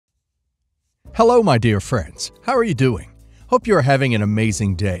Hello, my dear friends. How are you doing? Hope you are having an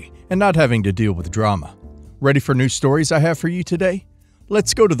amazing day and not having to deal with drama. Ready for new stories I have for you today?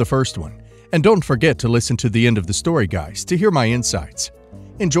 Let's go to the first one. And don't forget to listen to the end of the story, guys, to hear my insights.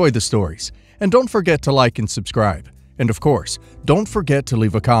 Enjoy the stories, and don't forget to like and subscribe. And of course, don't forget to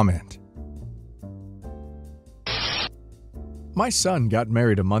leave a comment. My son got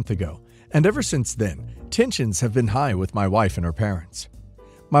married a month ago, and ever since then, tensions have been high with my wife and her parents.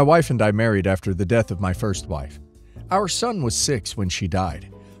 My wife and I married after the death of my first wife. Our son was 6 when she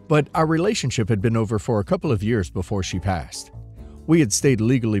died, but our relationship had been over for a couple of years before she passed. We had stayed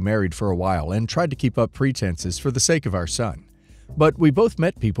legally married for a while and tried to keep up pretenses for the sake of our son. But we both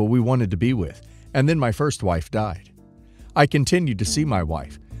met people we wanted to be with, and then my first wife died. I continued to see my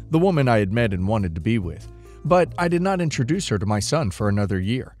wife, the woman I had met and wanted to be with, but I did not introduce her to my son for another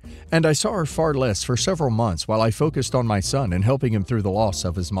year, and I saw her far less for several months while I focused on my son and helping him through the loss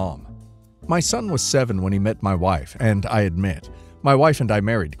of his mom. My son was 7 when he met my wife, and I admit, my wife and I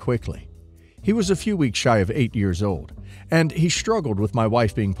married quickly. He was a few weeks shy of 8 years old, and he struggled with my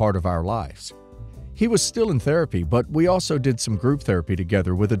wife being part of our lives. He was still in therapy, but we also did some group therapy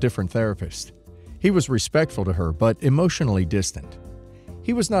together with a different therapist. He was respectful to her, but emotionally distant.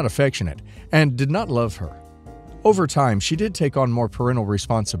 He was not affectionate and did not love her. Over time, she did take on more parental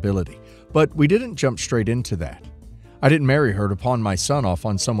responsibility, but we didn't jump straight into that. I didn't marry her to pawn my son off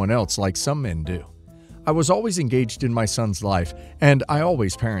on someone else like some men do. I was always engaged in my son's life, and I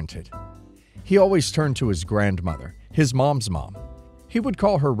always parented. He always turned to his grandmother, his mom's mom. He would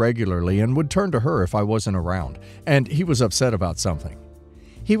call her regularly and would turn to her if I wasn't around, and he was upset about something.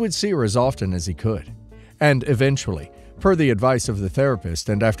 He would see her as often as he could. And eventually, per the advice of the therapist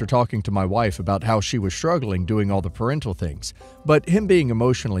and after talking to my wife about how she was struggling doing all the parental things, but him being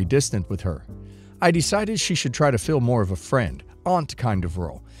emotionally distant with her, I decided she should try to fill more of a friend, aunt kind of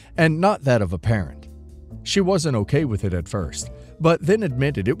role, and not that of a parent. She wasn't okay with it at first, but then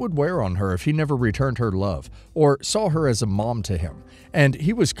admitted it would wear on her if he never returned her love or saw her as a mom to him, and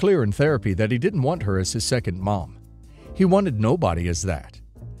he was clear in therapy that he didn't want her as his second mom. He wanted nobody as that.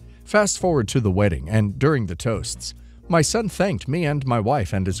 Fast forward to the wedding, and during the toasts, my son thanked me and my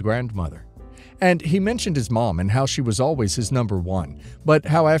wife and his grandmother. And he mentioned his mom and how she was always his number one, but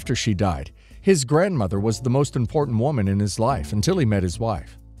how after she died, his grandmother was the most important woman in his life until he met his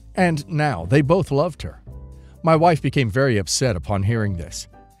wife. And now they both loved her. My wife became very upset upon hearing this.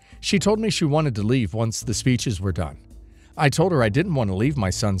 She told me she wanted to leave once the speeches were done. I told her I didn't want to leave my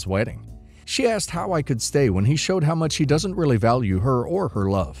son's wedding. She asked how I could stay when he showed how much he doesn't really value her or her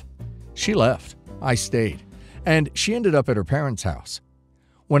love. She left. I stayed. And she ended up at her parents' house.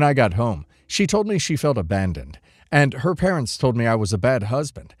 When I got home, she told me she felt abandoned, and her parents told me I was a bad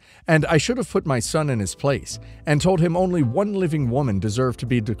husband, and I should have put my son in his place, and told him only one living woman deserved to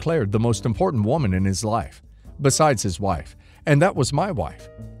be declared the most important woman in his life, besides his wife, and that was my wife.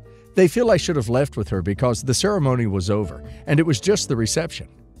 They feel I should have left with her because the ceremony was over, and it was just the reception.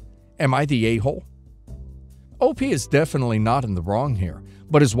 Am I the a-hole? OP is definitely not in the wrong here,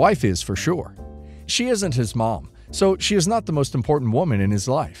 but his wife is for sure. She isn't his mom, so she is not the most important woman in his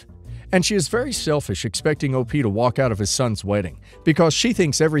life. And she is very selfish expecting OP to walk out of his son's wedding because she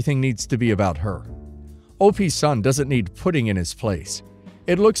thinks everything needs to be about her. OP's son doesn't need putting in his place.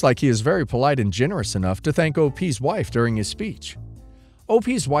 It looks like he is very polite and generous enough to thank OP's wife during his speech.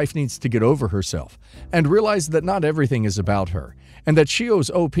 OP's wife needs to get over herself and realize that not everything is about her and that she owes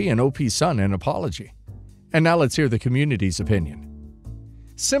OP and OP's son an apology. And now let's hear the community's opinion.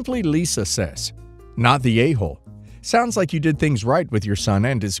 Simply Lisa says, "Not the a-hole. Sounds like you did things right with your son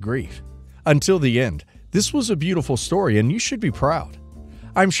and his grief. Until the end, this was a beautiful story and you should be proud.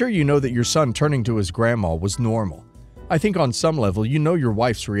 I'm sure you know that your son turning to his grandma was normal. I think on some level you know your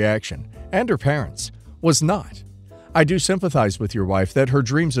wife's reaction, and her parents, was not. I do sympathize with your wife that her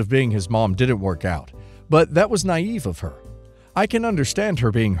dreams of being his mom didn't work out, but that was naive of her. I can understand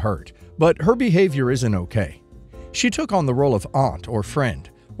her being hurt, but her behavior isn't okay. She took on the role of aunt or friend,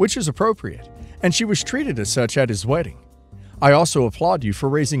 which is appropriate, and she was treated as such at his wedding. I also applaud you for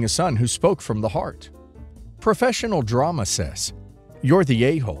raising a son who spoke from the heart." Professional Drama says, "You're the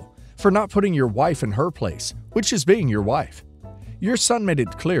a-hole for not putting your wife in her place, which is being your wife. Your son made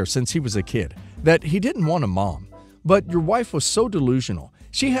it clear since he was a kid that he didn't want a mom, but your wife was so delusional,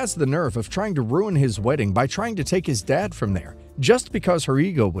 she has the nerve of trying to ruin his wedding by trying to take his dad from there just because her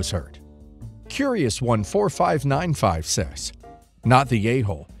ego was hurt." Curious 14595 says, "Not the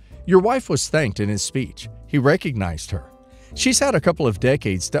a-hole. Your wife was thanked in his speech. He recognized her. She's had a couple of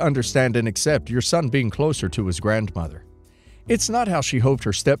decades to understand and accept your son being closer to his grandmother. It's not how she hoped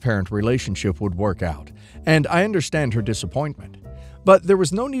her step-parent relationship would work out, and I understand her disappointment. But there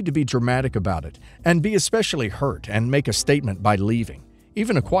was no need to be dramatic about it and be especially hurt and make a statement by leaving,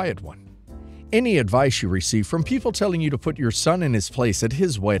 even a quiet one. Any advice you receive from people telling you to put your son in his place at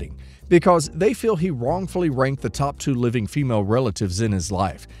his wedding because they feel he wrongfully ranked the top 2 living female relatives in his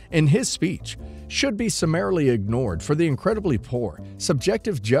life in his speech should be summarily ignored for the incredibly poor,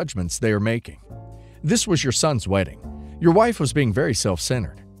 subjective judgments they are making. This was your son's wedding. Your wife was being very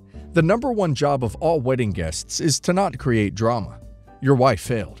self-centered. The number one job of all wedding guests is to not create drama. Your wife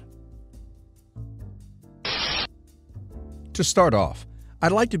failed. To start off,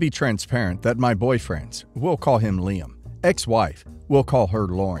 I'd like to be transparent that my boyfriends, we'll call him Liam, ex-wife, we'll call her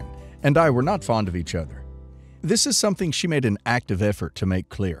Lauren, and I were not fond of each other. This is something she made an active effort to make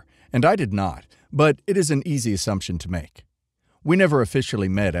clear, and I did not, but it is an easy assumption to make. We never officially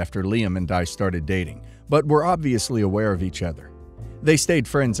met after Liam and I started dating, but were obviously aware of each other. They stayed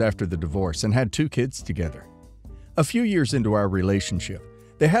friends after the divorce and had 2 kids together. A few years into our relationship,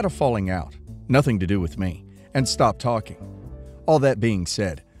 they had a falling out, nothing to do with me, and stopped talking. All that being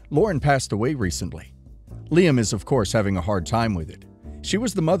said, Lauren passed away recently. Liam is of course having a hard time with it. She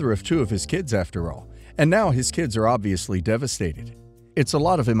was the mother of 2 of his kids after all, and now his kids are obviously devastated. It's a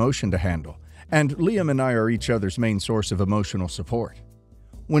lot of emotion to handle, and Liam and I are each other's main source of emotional support.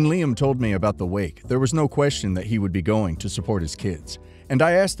 When Liam told me about the wake, there was no question that he would be going to support his kids, and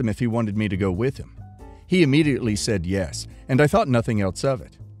I asked him if he wanted me to go with him. He immediately said yes, and I thought nothing else of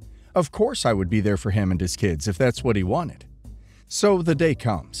it. Of course I would be there for him and his kids if that's what he wanted. So the day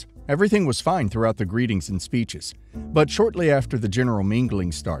comes. Everything was fine throughout the greetings and speeches, but shortly after the general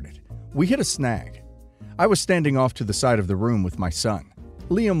mingling started, we hit a snag. I was standing off to the side of the room with my son.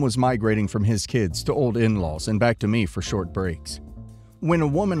 Liam was migrating from his kids to old in-laws and back to me for short breaks. When a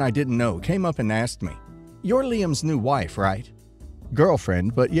woman I didn't know came up and asked me, "You're Liam's new wife, right?"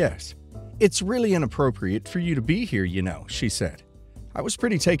 "Girlfriend, but yes." "It's really inappropriate for you to be here, you know," she said. I was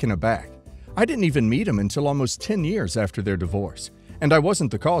pretty taken aback. I didn't even meet him until almost 10 years after their divorce, and I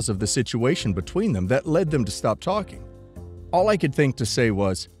wasn't the cause of the situation between them that led them to stop talking. All I could think to say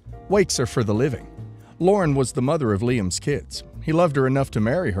was, wakes are for the living. Lauren was the mother of Liam's kids. He loved her enough to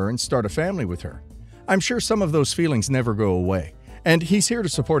marry her and start a family with her. I'm sure some of those feelings never go away, and he's here to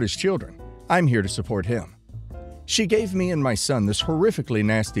support his children. I'm here to support him. She gave me and my son this horrifically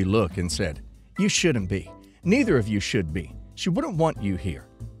nasty look and said, "You shouldn't be. Neither of you should be. She wouldn't want you here."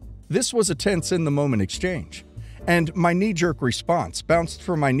 This was a tense in-the-moment exchange, and my knee-jerk response bounced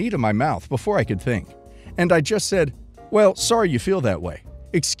from my knee to my mouth before I could think, and I just said, "Well, sorry you feel that way.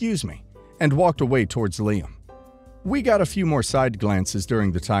 Excuse me," and walked away towards Liam. We got a few more side glances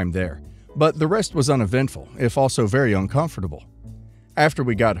during the time there, but the rest was uneventful, if also very uncomfortable. After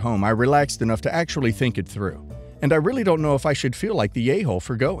we got home, I relaxed enough to actually think it through, and I really don't know if I should feel like the a-hole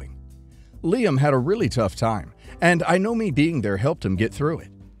for going. Liam had a really tough time, and I know me being there helped him get through it.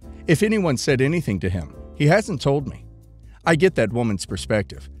 If anyone said anything to him, he hasn't told me. I get that woman's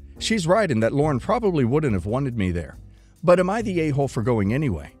perspective. She's right in that Lauren probably wouldn't have wanted me there. But am I the a-hole for going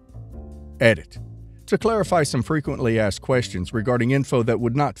anyway? Edit. To clarify some frequently asked questions regarding info that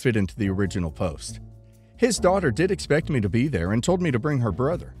would not fit into the original post. His daughter did expect me to be there and told me to bring her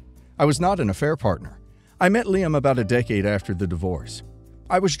brother. I was not an affair partner. I met Liam about a decade after the divorce.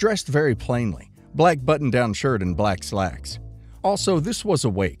 I was dressed very plainly, black button-down shirt and black slacks. Also, this was a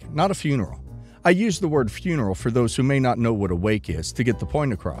wake, not a funeral. I use the word funeral for those who may not know what a wake is to get the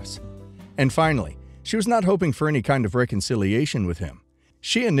point across. And finally, she was not hoping for any kind of reconciliation with him.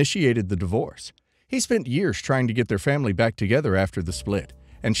 She initiated the divorce. He spent years trying to get their family back together after the split,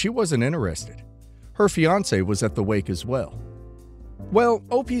 and she wasn't interested. Her fiancé was at the wake as well. Well,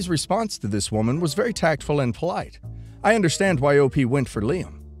 OP's response to this woman was very tactful and polite. I understand why OP went for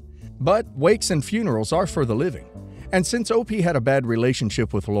Liam. But wakes and funerals are for the living. And since OP had a bad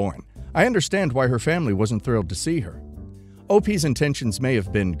relationship with Lauren, I understand why her family wasn't thrilled to see her. OP's intentions may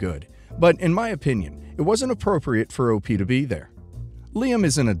have been good, but in my opinion, it wasn't appropriate for OP to be there. Liam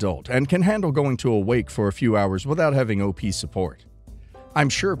is an adult and can handle going to a wake for a few hours without having OP's support. I'm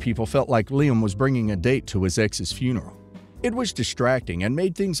sure people felt like Liam was bringing a date to his ex's funeral. It was distracting and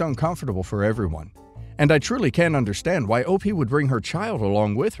made things uncomfortable for everyone. And I truly can't understand why OP would bring her child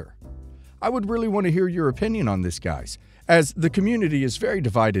along with her. I would really want to hear your opinion on this, guys, as the community is very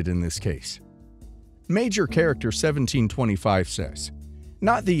divided in this case. Major Character 1725 says,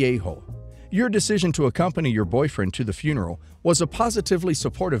 "Not the a-hole. Your decision to accompany your boyfriend to the funeral was a positively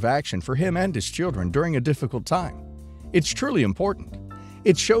supportive action for him and his children during a difficult time. It's truly important.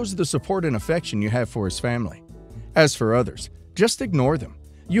 It shows the support and affection you have for his family. As for others, just ignore them.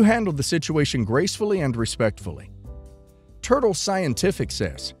 You handled the situation gracefully and respectfully." Turtle Scientific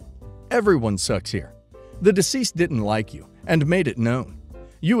says, "Everyone sucks here. The deceased didn't like you, and made it known.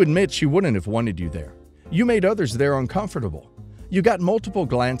 You admit she wouldn't have wanted you there. You made others there uncomfortable. You got multiple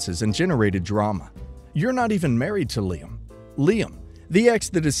glances and generated drama. You're not even married to Liam. Liam, the ex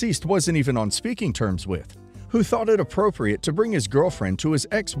the deceased wasn't even on speaking terms with, who thought it appropriate to bring his girlfriend to his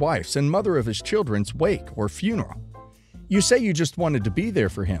ex-wife's and mother of his children's wake or funeral. You say you just wanted to be there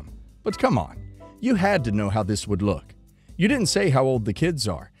for him, but come on, you had to know how this would look. You didn't say how old the kids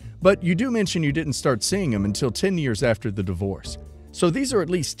are, but you do mention you didn't start seeing them until 10 years after the divorce. So these are at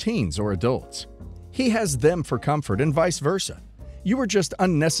least teens or adults. He has them for comfort and vice versa. You were just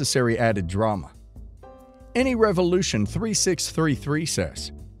unnecessary added drama. Any Revolution 3633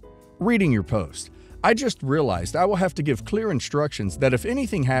 says, reading your post, I just realized I will have to give clear instructions that if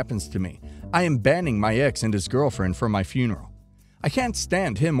anything happens to me, I am banning my ex and his girlfriend from my funeral. I can't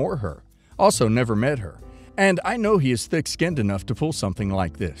stand him or her. Also never met her. And I know he is thick-skinned enough to pull something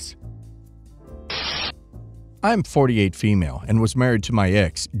like this. I'm 48 female and was married to my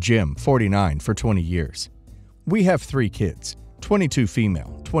ex, Jim, 49, for 20 years. We have 3 kids, 22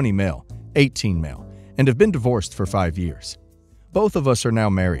 female, 20 male, 18 male, and have been divorced for 5 years. Both of us are now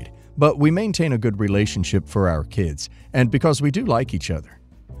married, but we maintain a good relationship for our kids and because we do like each other.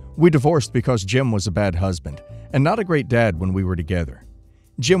 We divorced because Jim was a bad husband and not a great dad when we were together.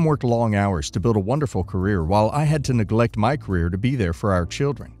 Jim worked long hours to build a wonderful career while I had to neglect my career to be there for our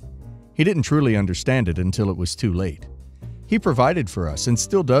children. He didn't truly understand it until it was too late. He provided for us and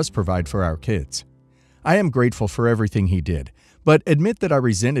still does provide for our kids. I am grateful for everything he did, but admit that I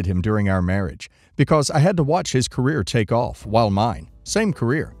resented him during our marriage because I had to watch his career take off while mine, same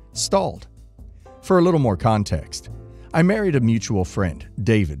career, stalled. For a little more context, I married a mutual friend,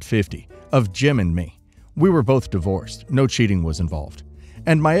 David, 50, of Jim and me. We were both divorced, no cheating was involved.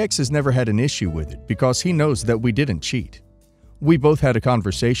 And my ex has never had an issue with it because he knows that we didn't cheat. We both had a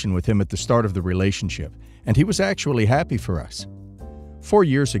conversation with him at the start of the relationship, and he was actually happy for us. 4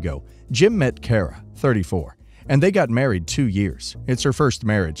 years ago, Jim met Kara, 34, and they got married 2 years. It's her first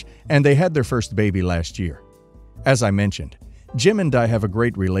marriage, and they had their first baby last year. As I mentioned, Jim and I have a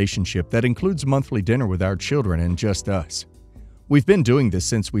great relationship that includes monthly dinner with our children and just us. We've been doing this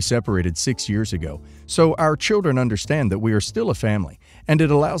since we separated 6 years ago, so our children understand that we are still a family, and it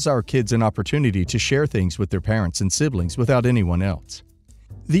allows our kids an opportunity to share things with their parents and siblings without anyone else.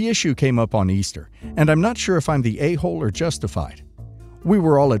 The issue came up on Easter, and I'm not sure if I'm the a-hole or justified. We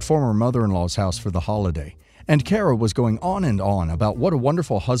were all at former mother-in-law's house for the holiday, and Kara was going on and on about what a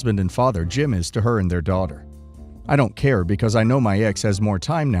wonderful husband and father Jim is to her and their daughter. I don't care because I know my ex has more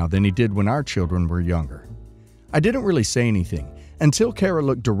time now than he did when our children were younger. I didn't really say anything until Kara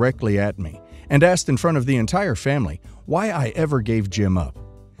looked directly at me and asked in front of the entire family why I ever gave Jim up.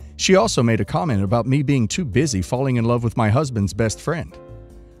 She also made a comment about me being too busy falling in love with my husband's best friend.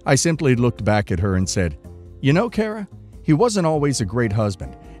 I simply looked back at her and said, "You know, Kara, he wasn't always a great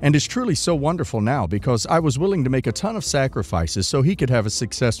husband and is truly so wonderful now because I was willing to make a ton of sacrifices so he could have a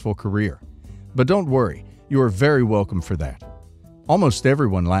successful career. But don't worry, you are very welcome for that." Almost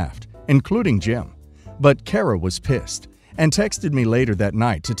everyone laughed, including Jim, but Kara was pissed and texted me later that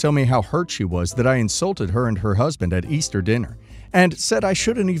night to tell me how hurt she was that I insulted her and her husband at Easter dinner and said I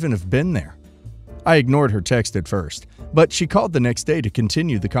shouldn't even have been there. I ignored her text at first, but she called the next day to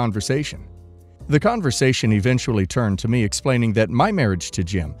continue the conversation. The conversation eventually turned to me explaining that my marriage to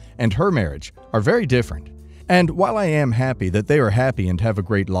Jim and her marriage are very different, and while I am happy that they are happy and have a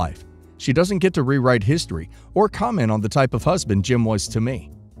great life, she doesn't get to rewrite history or comment on the type of husband Jim was to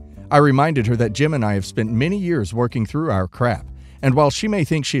me. I reminded her that Jim and I have spent many years working through our crap, and while she may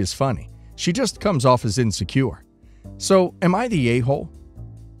think she is funny, she just comes off as insecure. So, am I the a-hole?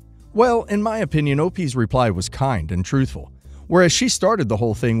 Well, in my opinion, OP's reply was kind and truthful, whereas she started the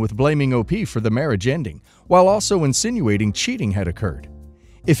whole thing with blaming OP for the marriage ending, while also insinuating cheating had occurred.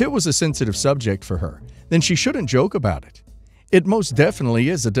 If it was a sensitive subject for her, then she shouldn't joke about it. It most definitely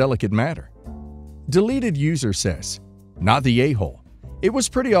is a delicate matter. Deleted user says, "Not the a-hole. It was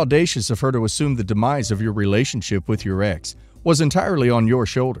pretty audacious of her to assume the demise of your relationship with your ex was entirely on your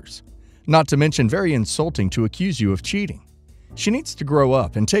shoulders. Not to mention very insulting to accuse you of cheating. She needs to grow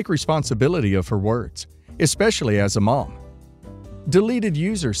up and take responsibility of her words, especially as a mom." Deleted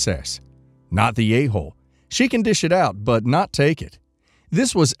user says, "Not the a-hole. She can dish it out, but not take it.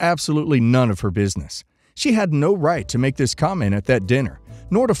 This was absolutely none of her business. She had no right to make this comment at that dinner,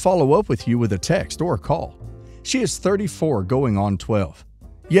 nor to follow up with you with a text or a call. She is 34 going on 12.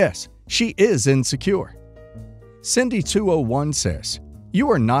 Yes, she is insecure." Cindy201 says, "You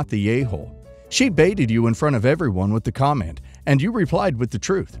are not the a-hole. She baited you in front of everyone with the comment, and you replied with the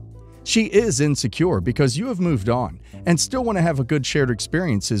truth. She is insecure because you have moved on and still want to have a good shared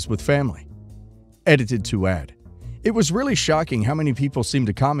experiences with family." Edited to add, It was really shocking how many people seemed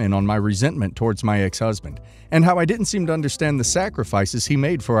to comment on my resentment towards my ex-husband, and how I didn't seem to understand the sacrifices he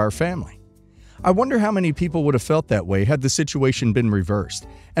made for our family. I wonder how many people would have felt that way had the situation been reversed,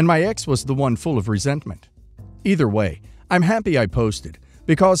 and my ex was the one full of resentment. Either way, I'm happy I posted,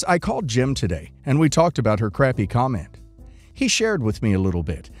 because I called Jim today, and we talked about her crappy comment. He shared with me a little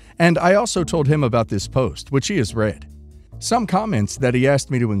bit, and I also told him about this post, which he has read. Some comments that he asked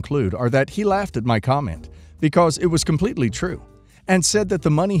me to include are that he laughed at my comment, because it was completely true, and said that the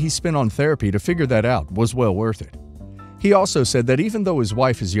money he spent on therapy to figure that out was well worth it. He also said that even though his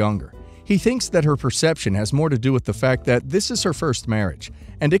wife is younger, he thinks that her perception has more to do with the fact that this is her first marriage,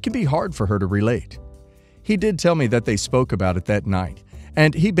 and it can be hard for her to relate. He did tell me that they spoke about it that night,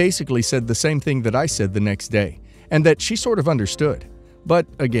 and he basically said the same thing that I said the next day, and that she sort of understood. But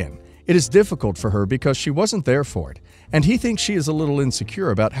again, it is difficult for her because she wasn't there for it, and he thinks she is a little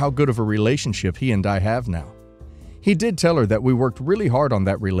insecure about how good of a relationship he and I have now. He did tell her that we worked really hard on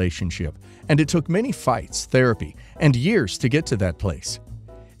that relationship, and it took many fights, therapy, and years to get to that place.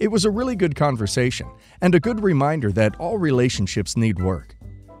 It was a really good conversation, and a good reminder that all relationships need work.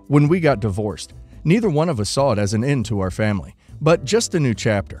 When we got divorced, neither one of us saw it as an end to our family, but just a new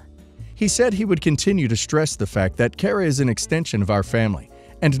chapter. He said he would continue to stress the fact that Kara is an extension of our family,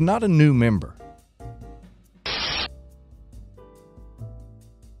 and not a new member.